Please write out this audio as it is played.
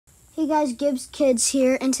Hey guys, Gibbs Kids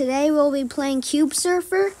here, and today we'll be playing Cube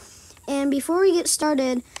Surfer. And before we get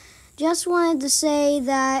started, just wanted to say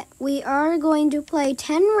that we are going to play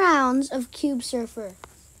 10 rounds of Cube Surfer.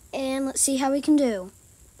 And let's see how we can do.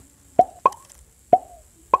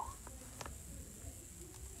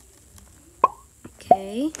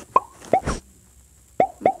 Okay.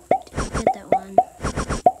 Didn't get that one.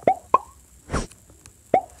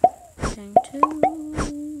 Dang, two.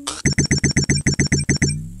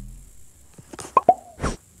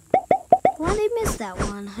 Why did I miss that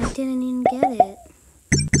one? I didn't even get it.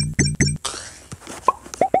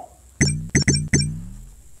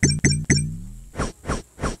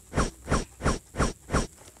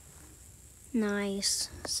 Nice.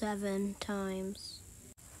 7 times.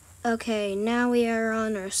 Okay, now we are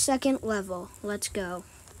on our second level. Let's go.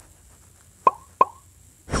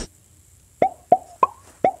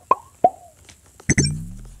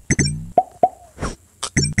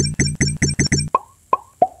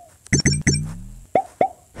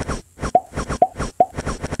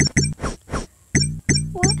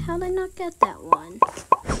 What? How did I not get that one?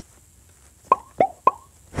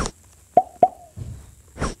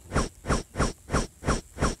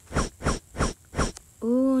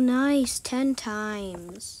 Ooh, nice. 10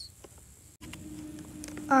 times.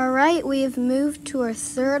 Alright, we have moved to our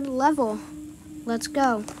third level. Let's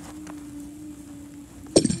go.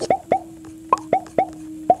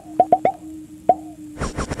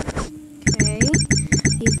 Okay,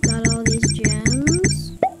 we've got all these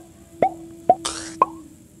gems.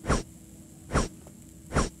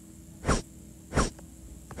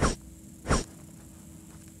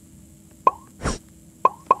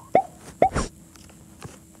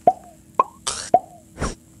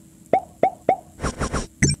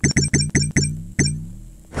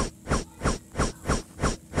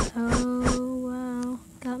 Oh, wow.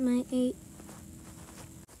 Got my 8.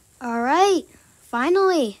 Alright,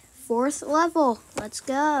 finally, 4th level. Let's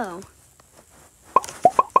go.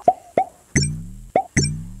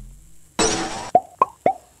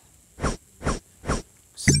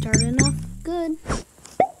 Starting off good.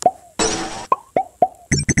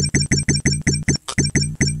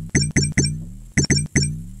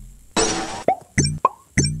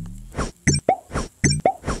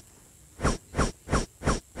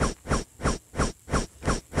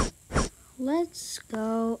 Let's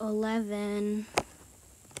go 11.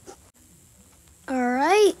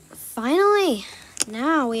 Alright, finally.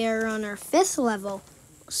 Now we are on our 5th level.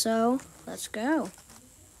 So, let's go.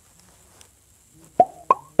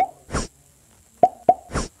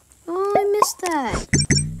 Oh, I missed that.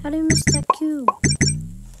 How did I miss that cube?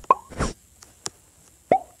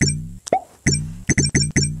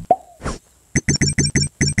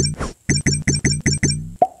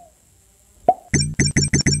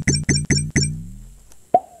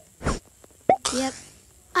 Yep,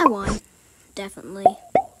 I won. Definitely.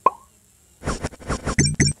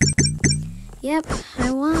 Yep,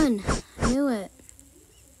 I won. I knew it.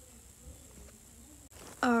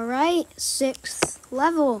 Alright, 6th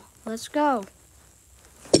level. Let's go.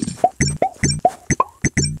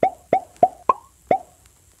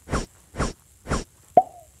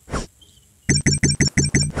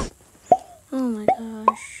 Oh my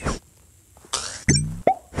gosh.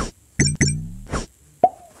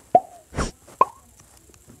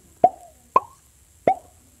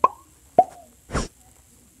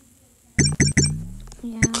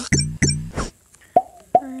 Yeah.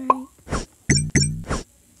 Alright.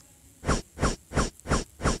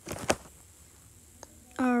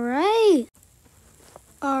 Alright.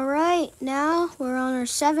 Alright, now we're on our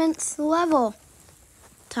 7th level.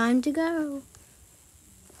 Time to go.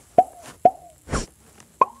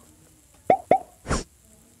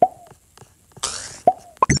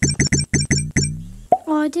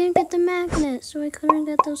 Oh, I didn't get the magnet, so I couldn't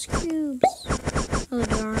get those cubes. Oh,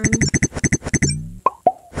 darn.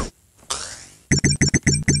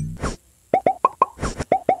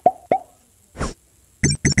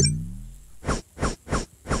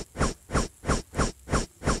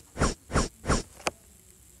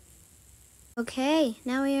 Okay,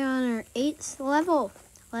 now we are on our 8th level.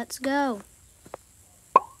 Let's go.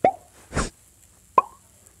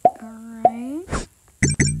 Alright. I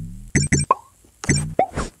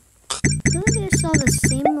feel like I saw the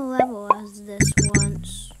same level as this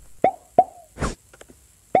once.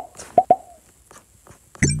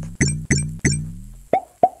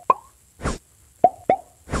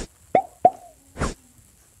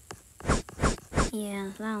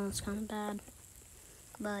 Yeah, that one's kind of bad.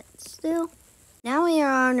 But still. Now we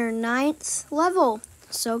are on our 9th level.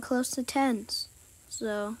 So close to 10s.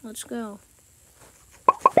 So let's go.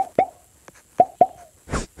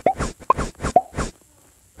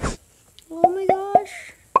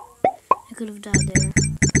 could have died there.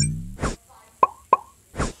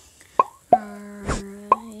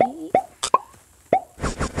 Alright.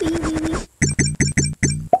 Wee, wee, wee.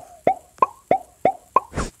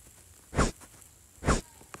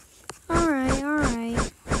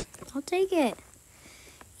 Alright. I'll take it.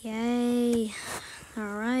 Yay.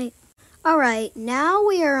 Alright, now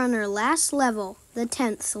we are on our last level, the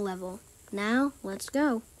 10th level. Now, let's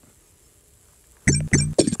go.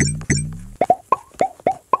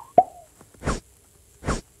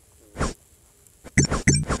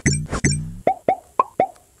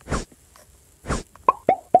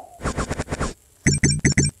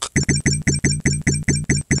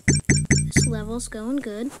 This level's going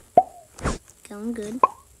good. Going good.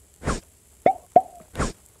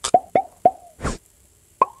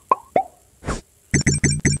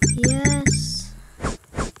 Yes.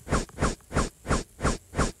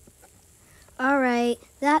 Alright,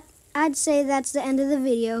 I'd say that's the end of the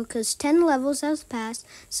video because 10 levels has passed.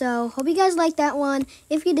 So, hope you guys liked that one.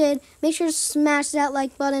 If you did, make sure to smash that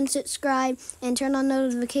like button, subscribe, and turn on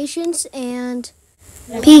notifications, and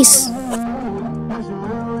peace.